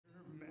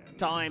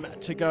time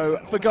to go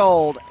for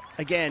gold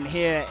again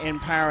here in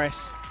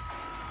Paris.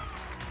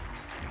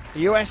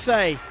 The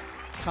USA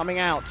coming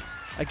out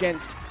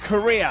against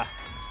Korea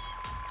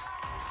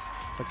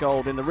for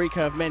gold in the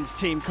Recurve men's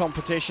team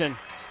competition.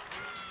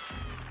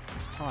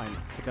 It's time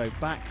to go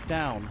back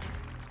down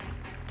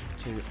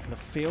to the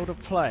field of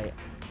play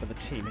for the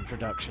team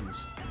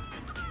introductions.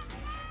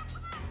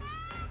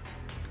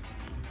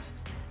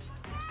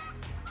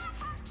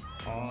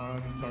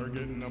 On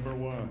target number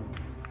 1,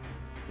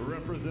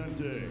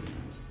 representing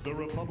the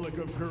Republic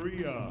of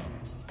Korea,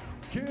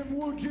 Kim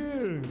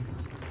Woo-jin,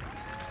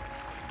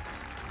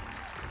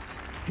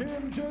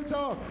 Kim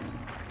Jae-duk,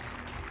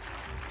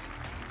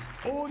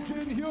 Oh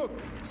Jin-hyuk.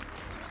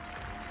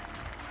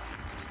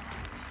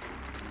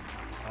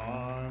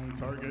 On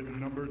target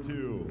number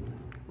 2,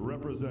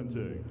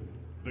 representing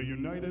the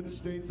United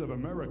States of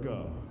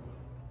America,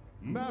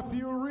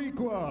 Matthew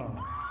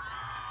Requa,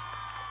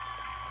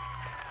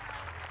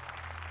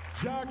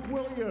 Jack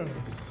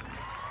Williams,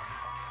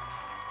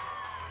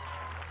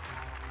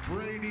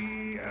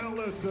 Brady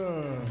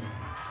Ellison.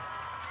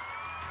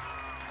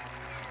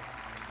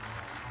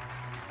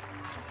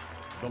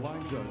 The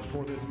line judge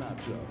for this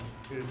matchup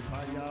is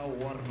Paya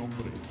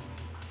Warnombri.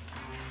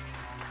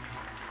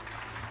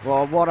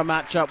 Well, what a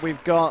matchup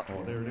we've got.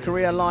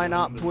 Korea line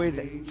up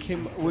with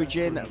Kim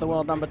Woo-jin, the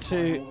world number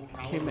 2,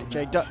 Kim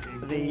Jae-duk,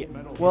 the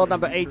world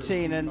number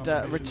 18, and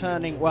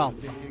returning, well,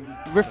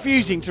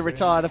 refusing to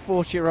retire, the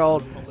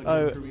 40-year-old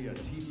Oh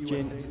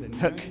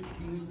Jin-hyuk.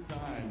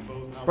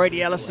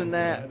 Brady Ellison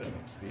there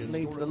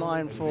leads the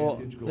line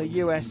for the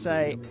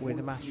USA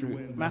with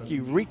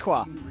Matthew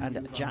Requa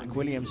and Jack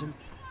Williams. And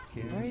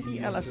Brady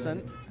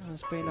Ellison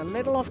has been a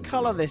little off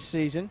colour this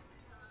season,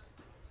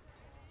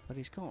 but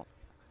he's got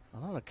a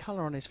lot of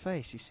colour on his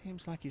face. He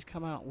seems like he's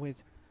come out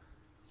with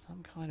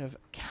some kind of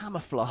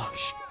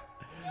camouflage.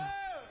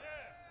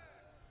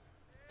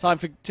 Time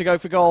to go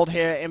for gold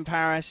here in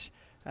Paris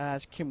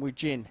as Kim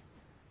Woo-jin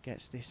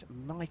gets this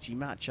mighty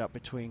matchup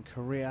between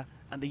Korea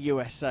and the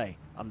USA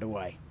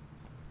underway.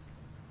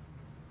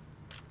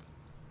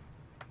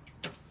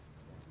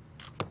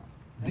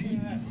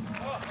 It's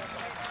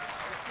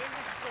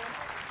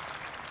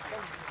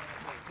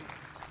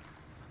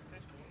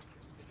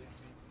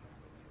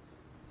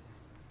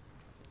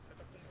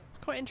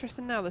quite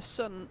interesting now. The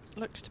sun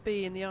looks to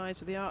be in the eyes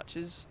of the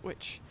archers,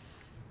 which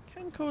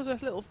can cause a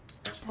little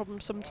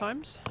problem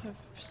sometimes of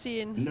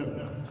seeing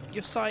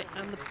your sight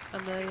and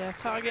the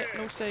target,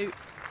 and also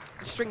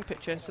the string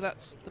picture. So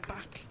that's the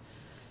back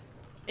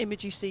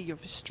image you see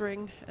of a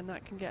string, and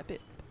that can get a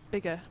bit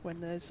bigger when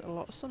there's a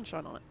lot of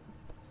sunshine on it.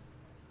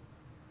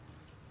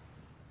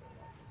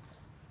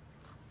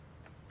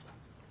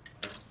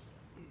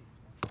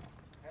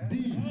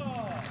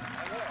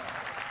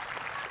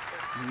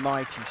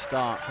 Mighty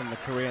start from the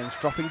Koreans,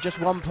 dropping just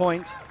 1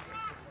 point.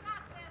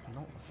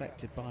 Not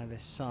affected by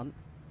this sun.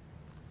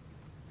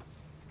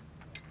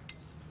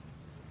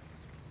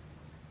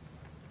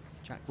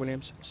 Jack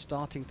Williams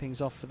starting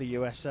things off for the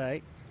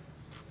USA.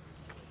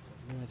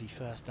 Worthy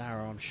first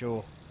arrow, I'm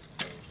sure.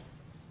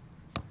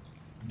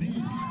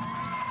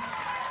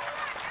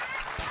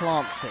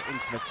 Plants it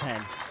into the 10.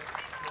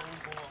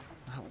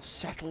 That will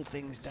settle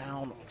things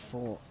down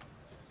for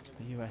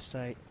the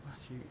USA.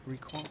 Matthew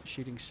Requa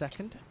shooting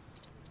second.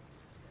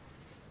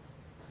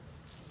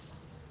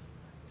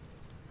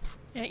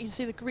 Yeah, you can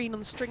see the green on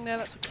the string there.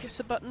 That's a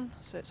kisser button,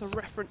 so it's a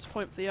reference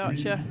point for the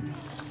archer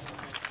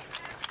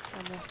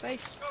on their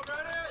face.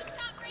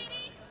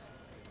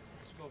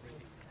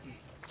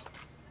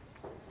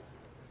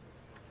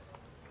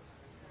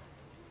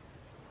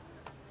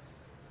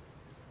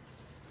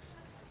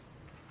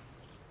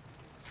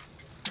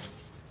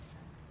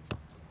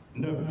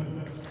 No.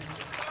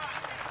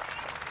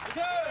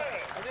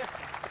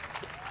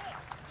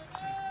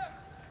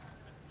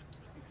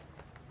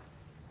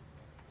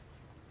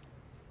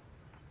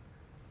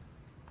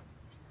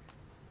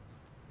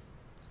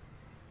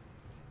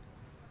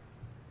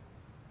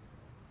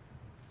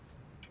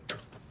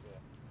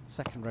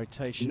 Second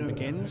rotation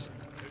begins.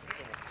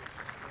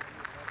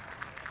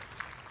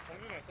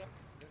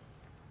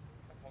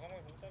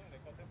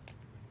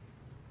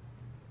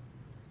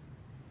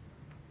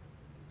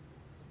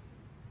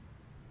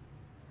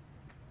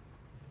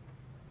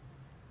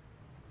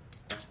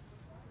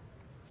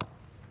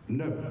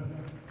 No.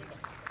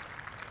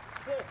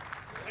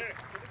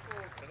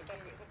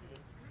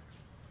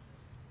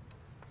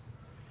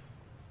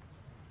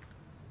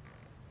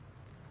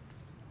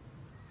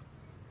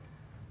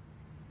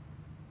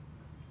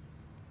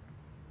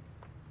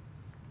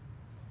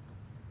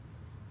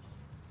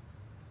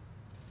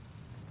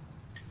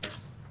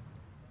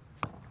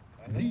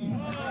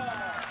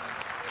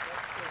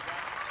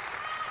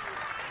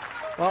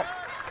 Well,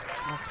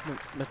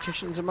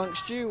 mathematicians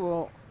amongst you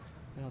will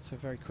be able to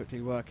very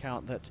quickly work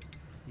out that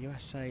the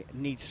USA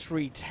need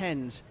 3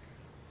 10s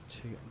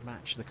to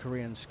match the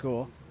Korean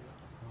score.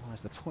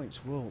 Otherwise, the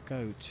points will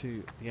go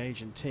to the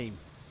Asian team.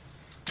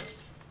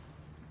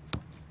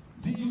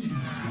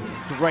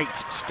 Great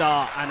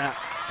start and a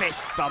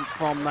fist bump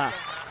from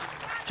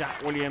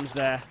Jack Williams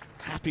there.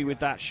 happy with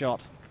that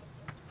shot.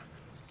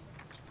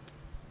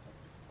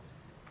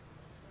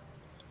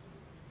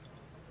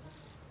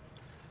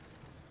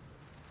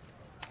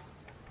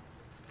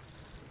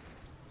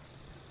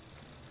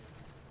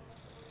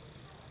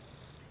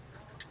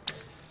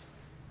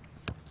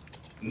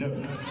 No.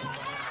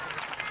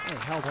 Oh,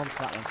 held on to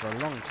that one for a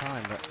long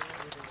time, but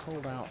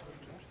pulled out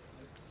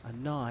a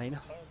 9.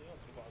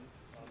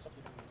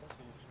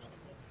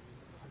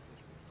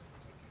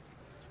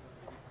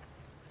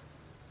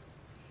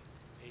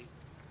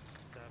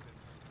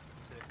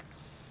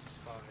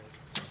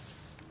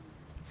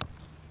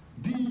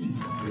 And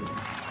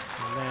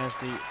there's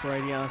the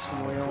Brady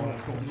Allison we all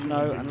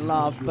know and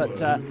love,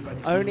 but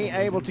only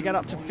able to get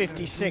up to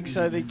 56,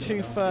 so the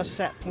 2 first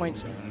set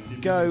points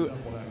go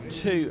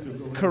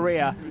to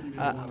Korea.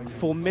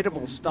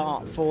 Formidable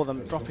start for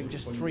them, dropping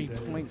just 3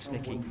 points,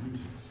 Nikki.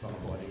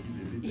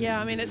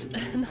 Yeah, I mean, it's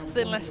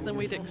nothing less than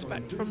we'd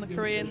expect from the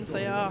Koreans.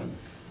 They are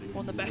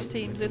one of the best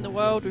teams in the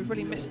world. We've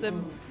really missed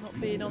them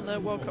not being on the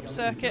World Cup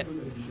circuit.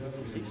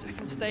 See,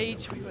 second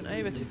stage, we went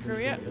over to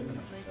Korea.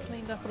 They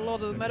cleaned up a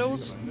lot of the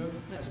medals, and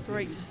it's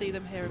great to see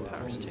them here in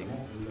Paris too.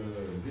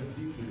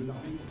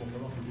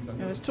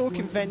 Yeah, there's talk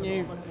in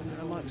venue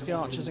amongst the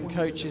archers and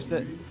coaches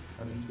that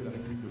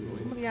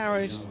some of the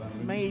arrows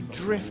may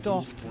drift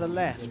off to the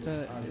left,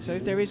 so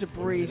if there is a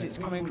breeze it's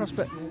coming across,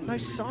 but no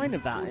sign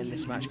of that in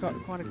this match.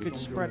 Quite a good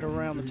spread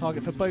around the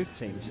target for both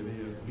teams.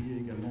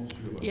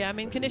 Yeah, I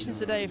mean, conditions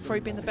today have probably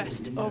been the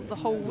best of the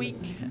whole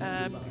week.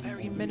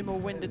 Very minimal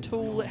wind at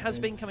all. It has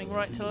been coming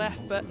right to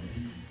left, but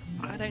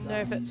I don't know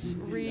if it's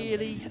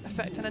really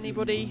affecting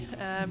anybody.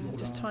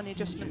 Just tiny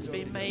adjustments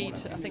being made.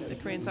 I think the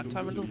Koreans that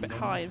time were a little bit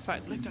high. In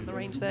fact, look down the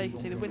range there, you can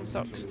see the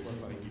windstocks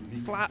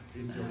flat.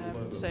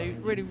 So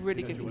really,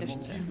 really good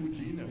conditions here.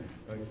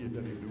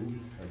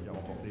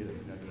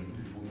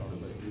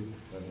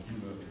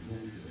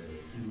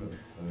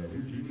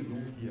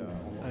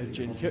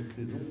 Jin Hyuk,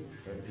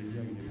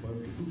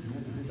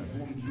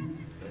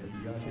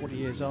 40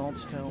 years old,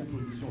 still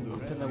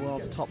up in the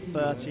world's top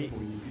 30.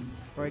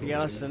 Brady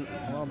Allison,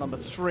 world number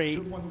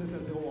 3,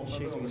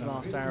 shooting his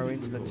last arrow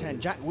into the 10.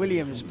 Jack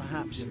Williams,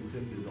 perhaps,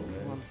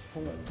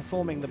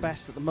 performing the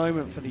best at the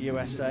moment for the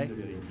USA.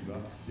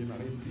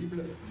 And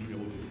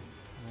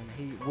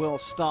he will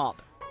start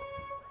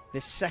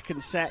this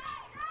second set.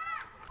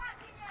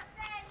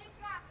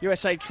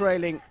 USA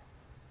trailing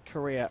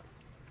Korea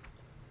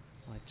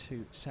by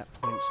 2 set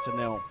points to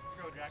 0.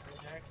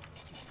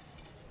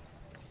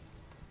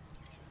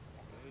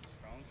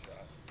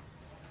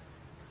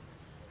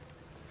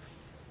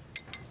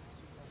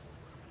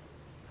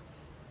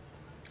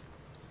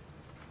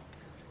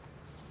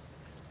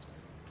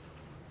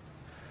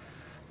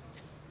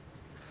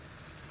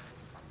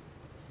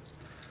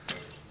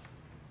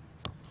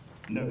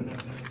 No. You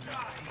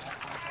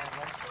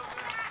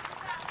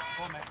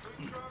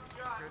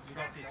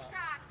got this.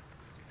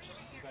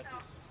 You got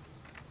this.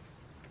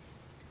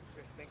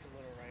 Just think a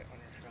little right on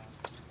your shot.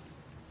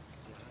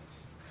 Yeah, that's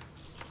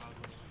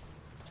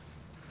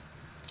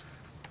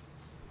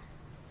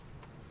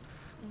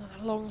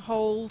Another long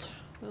hold,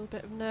 a little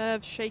bit of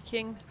nerves,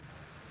 shaking.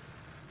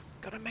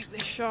 Got to make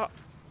this shot.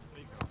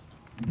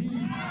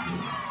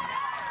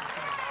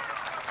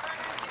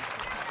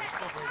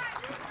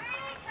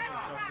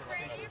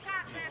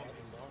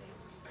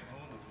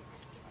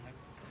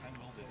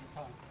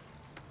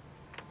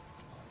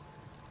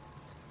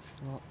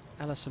 Well,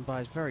 Ellison by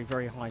his very,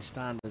 very high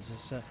standards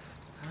has had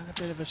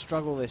a bit of a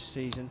struggle this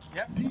season.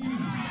 Yep. He's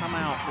come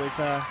out with,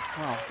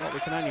 well, what we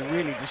can only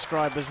really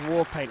describe as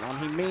war paint on.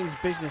 He means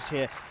business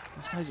here.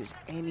 I suppose it's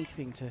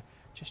anything to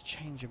just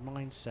change your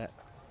mindset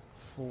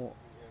for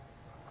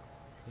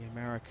the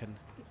American.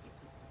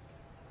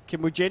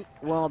 Kim Woo-jin,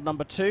 world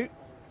number 2.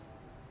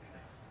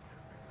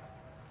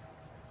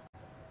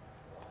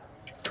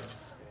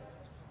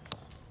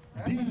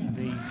 The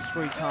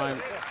 3-time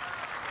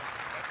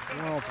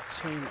world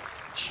team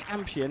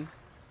champion,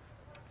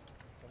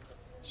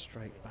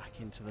 straight back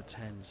into the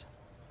 10s.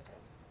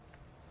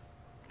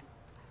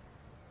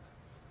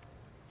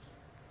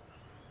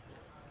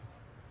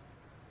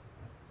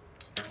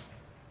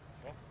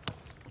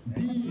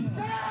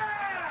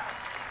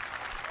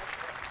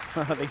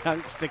 The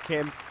youngster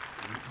Kim,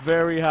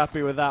 very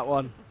happy with that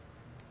one.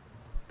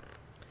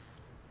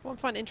 What I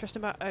find interesting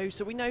about O,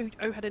 so we know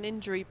O had an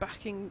injury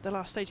back in the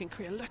last stage in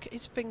Korea. Look at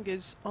his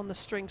fingers on the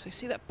string. So you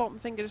see that bottom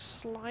finger just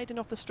sliding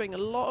off the string. A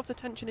lot of the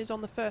tension is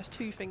on the first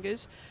 2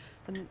 fingers.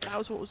 And that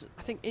was what was,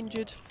 I think,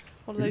 injured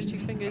one of those 2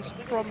 fingers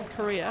from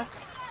Korea.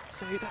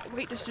 So that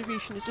weight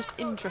distribution is just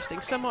interesting.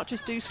 Some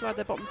archers do slide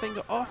their bottom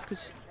finger off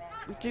because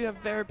we do have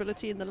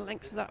variability in the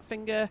length of that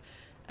finger.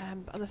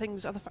 Other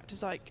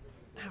factors like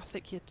how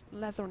thick your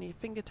leather on your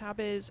finger tab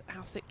is,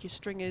 how thick your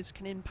string is,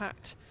 can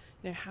impact,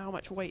 you know, how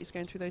much weight is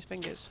going through those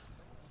fingers.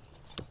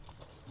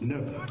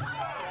 No.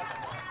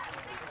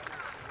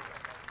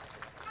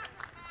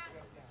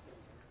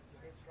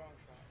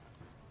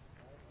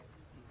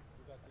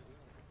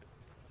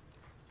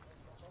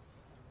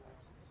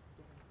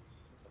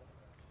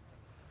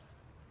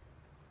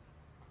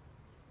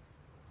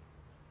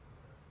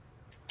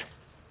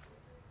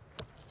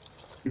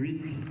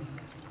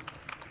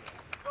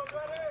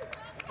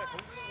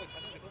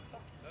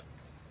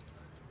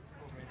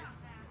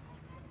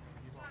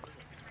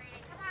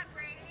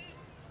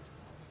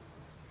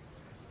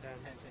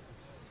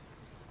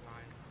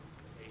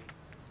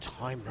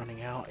 Time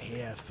running out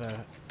here for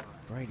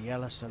Brady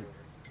Ellison.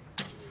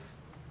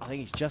 I think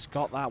he's just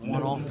got that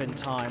one off in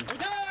time.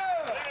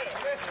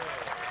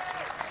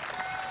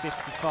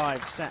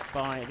 55 set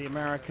by the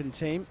American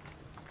team.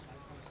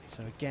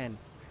 So again,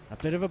 a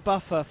bit of a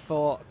buffer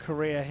for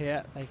Korea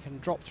here. They can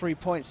drop 3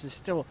 points and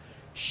still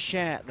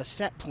share the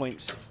set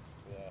points.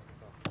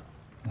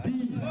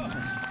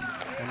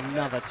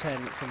 Another 10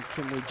 from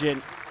Kim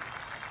Woo-jin.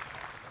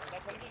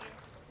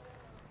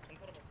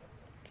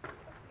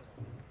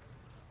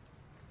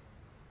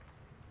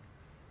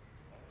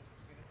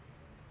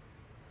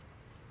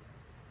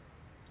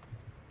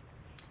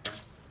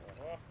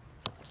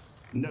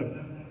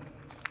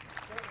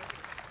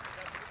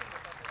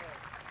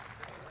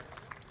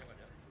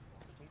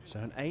 So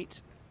an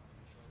 8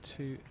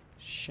 to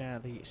share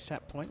the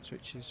set points,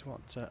 which is what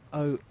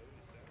Oh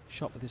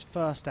shot with his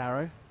first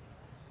arrow.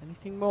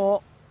 Anything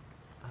more,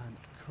 and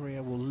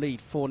Korea will lead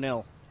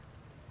 4-0.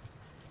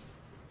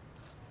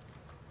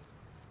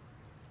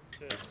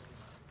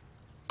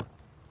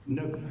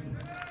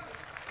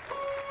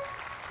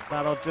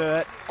 That'll do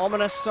it.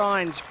 Ominous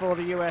signs for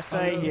the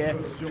USA here.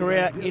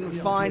 Korea in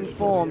fine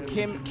form.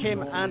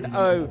 Kim and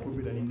Oh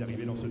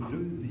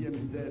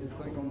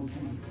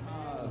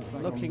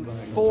looking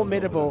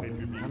formidable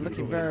and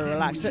looking very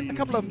relaxed. A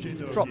couple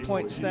of drop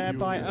points there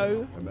by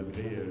Oh.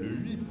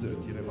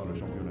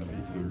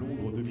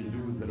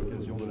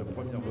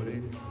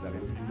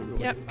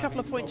 Yep, a couple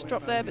of points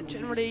dropped there, but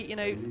generally, you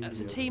know, as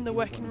a team, they're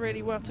working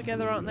really well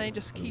together, aren't they?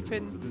 Just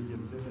keeping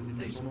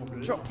those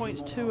drop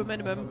points to a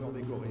minimum.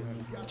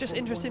 It's just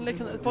interesting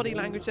looking at the body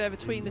language there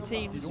between the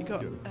teams. You've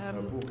got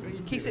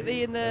Kisik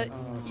Lee in the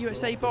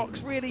USA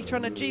box, really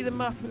trying to G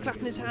them up and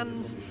clapping his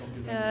hands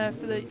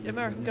for the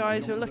American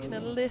guys who are looking a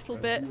little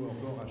bit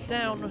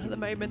down at the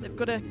moment. They've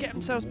got to get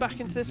themselves back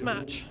into this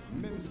match.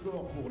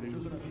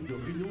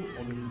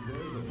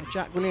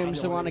 Jack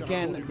Williams, the one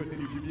again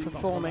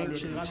performing, 2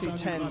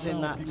 10s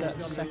in that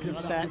second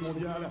set.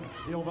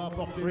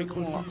 Greek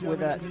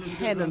with a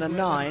 10 and a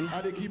 9.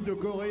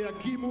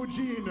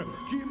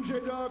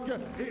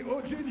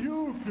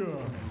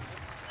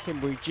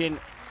 Kim Woo-jin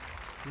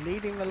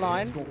leading the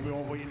line.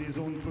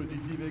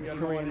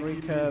 Korean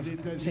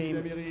recurve team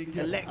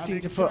electing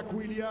to put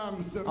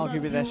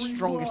arguably their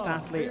strongest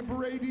athlete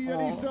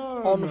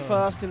on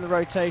first in the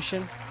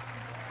rotation.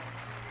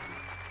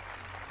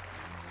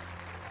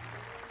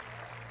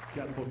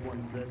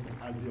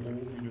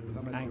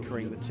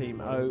 Anchoring the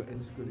team. Oh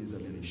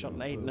shot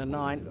an 8 and a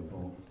 9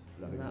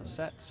 in that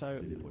set,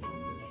 so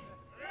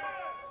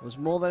it was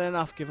more than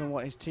enough given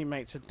what his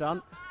teammates had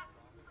done.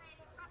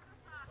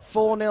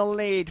 4-0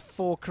 lead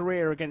for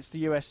Korea against the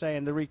USA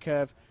in the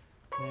recurve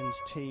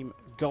men's team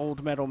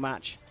gold medal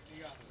match.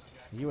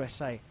 The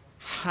USA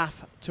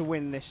have to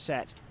win this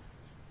set.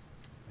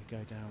 We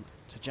go down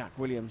to Jack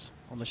Williams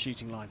on the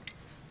shooting line.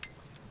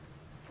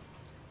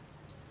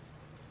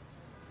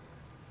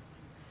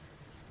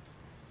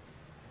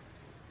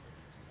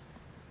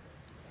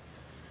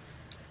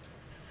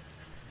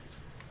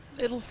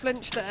 Little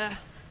flinch there.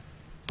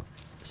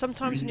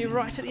 Sometimes when you're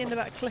right at the end of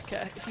that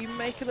clicker, if you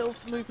make a little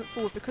movement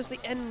forward, because the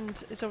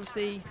end is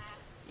obviously,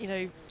 you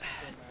know,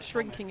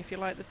 shrinking, if you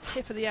like, the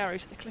tip of the arrow,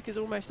 so the click is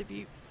almost, if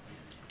you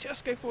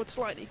just go forward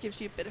slightly, it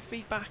gives you a bit of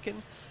feedback,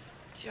 and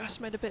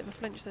just made a bit of a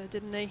flinch there,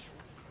 didn't he?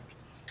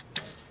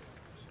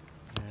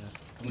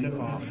 Yes,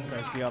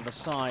 goes the other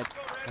side.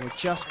 And we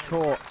just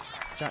caught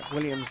Jack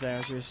Williams there,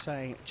 as you were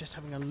saying, just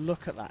having a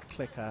look at that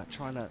clicker,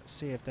 trying to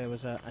see if there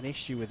was an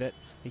issue with it.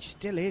 He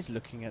still is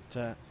looking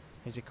at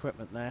his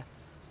equipment there.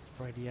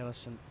 Brady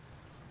Ellison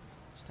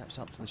steps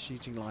up to the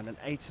shooting line. An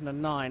 8 and a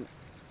 9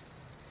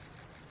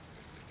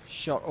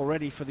 shot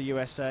already for the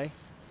USA.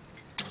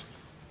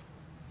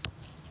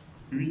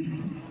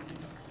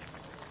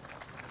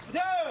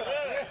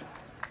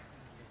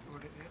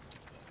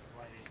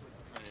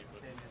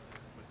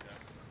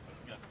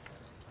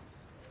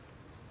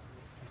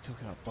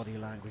 Talking about body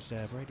language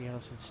there, Brady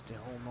Ellison still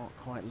not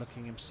quite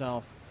looking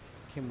himself.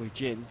 Kim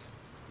Woo-jin,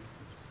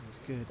 as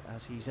good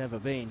as he's ever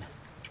been.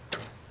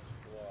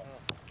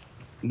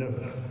 No.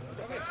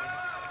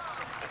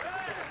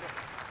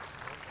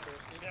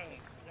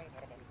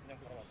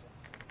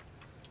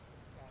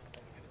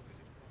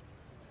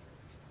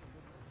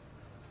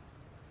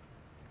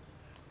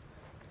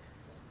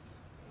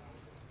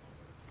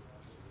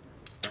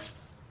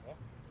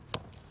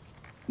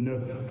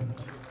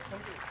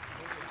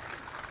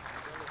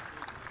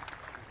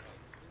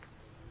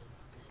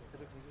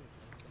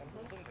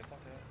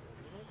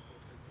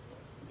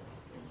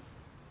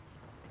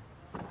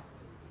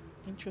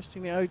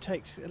 Interestingly, O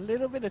takes a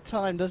little bit of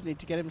time, doesn't he,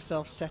 to get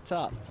himself set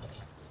up.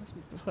 He's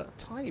put a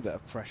tiny bit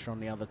of pressure on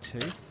the other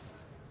two.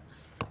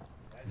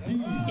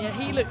 Yeah,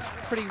 he looked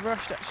pretty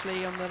rushed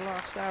actually on the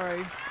last arrow,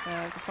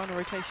 the final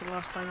rotation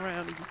last time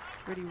round. He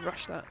really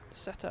rushed that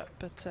setup,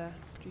 but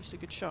produced a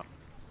good shot.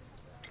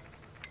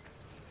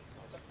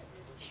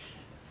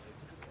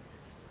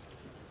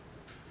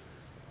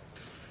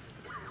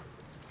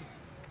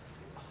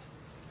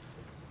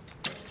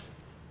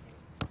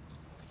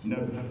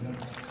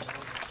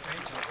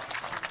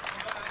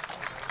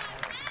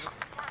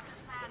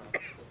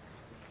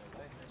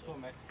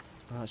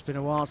 It's been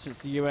a while since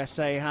the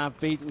USA have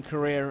beaten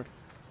Korea in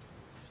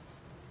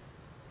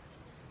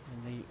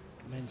the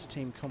men's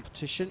team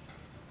competition.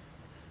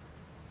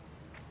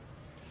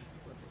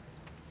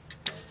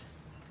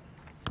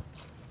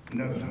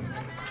 No. Let's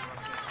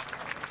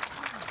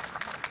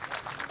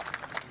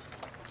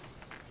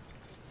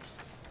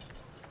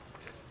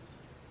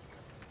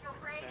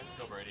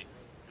go, Brady.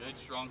 Good,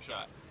 strong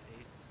shot.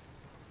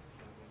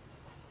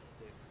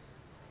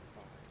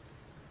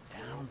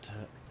 Down to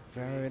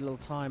very little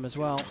time as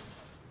well.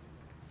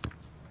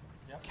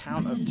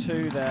 Count of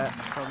 2 there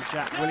from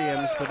Jack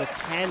Williams, but a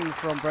 10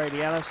 from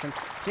Brady Ellison.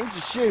 Seems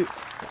to shoot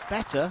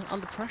better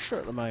under pressure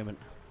at the moment.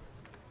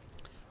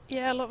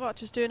 Yeah, a lot of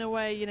archers doing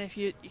away. You know, if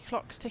your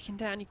clock's ticking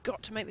down, you've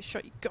got to make the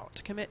shot. You've got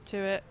to commit to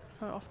it.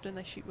 Quite often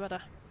they shoot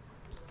better.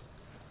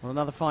 Well,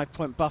 another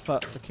 5-point buffer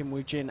for Kim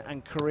Woo-jin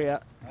and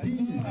Korea.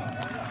 And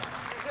that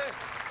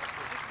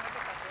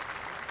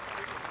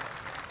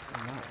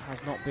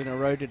has not been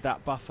eroded,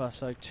 that buffer,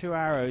 so 2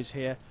 arrows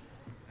here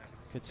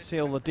could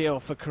seal the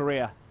deal for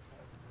Korea.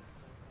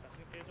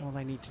 All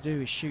they need to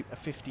do is shoot a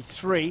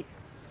 53.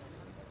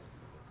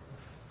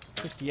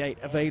 58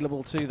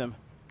 available to them.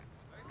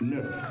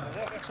 No.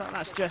 Looks like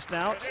that's just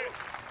out.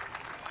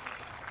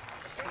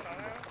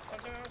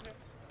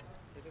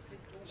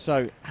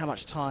 So, how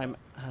much time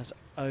has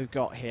O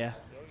got here?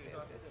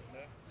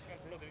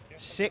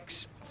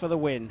 6 for the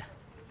win.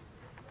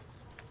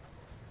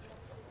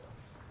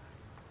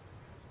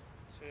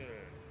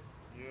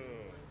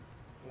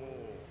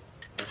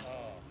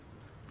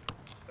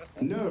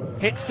 No.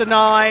 Hits the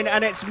 9,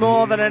 and it's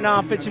more than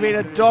enough. It's been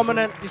a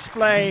dominant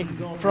display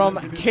from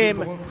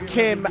Kim,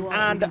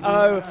 and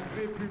O.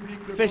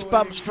 Fist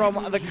bumps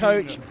from the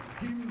coach.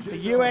 The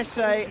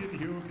USA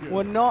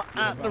were not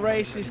at the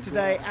races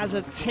today as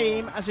a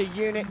team, as a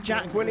unit.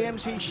 Jack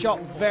Williams, he shot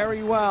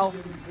very well,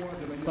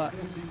 but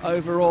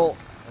overall,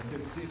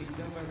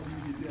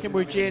 Kim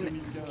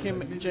Woo-jin,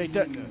 Kim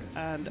Jae-duk,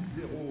 and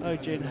Oh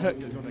Jin-hook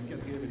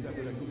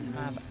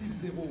have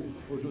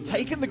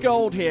taken the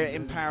gold here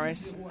in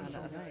Paris. And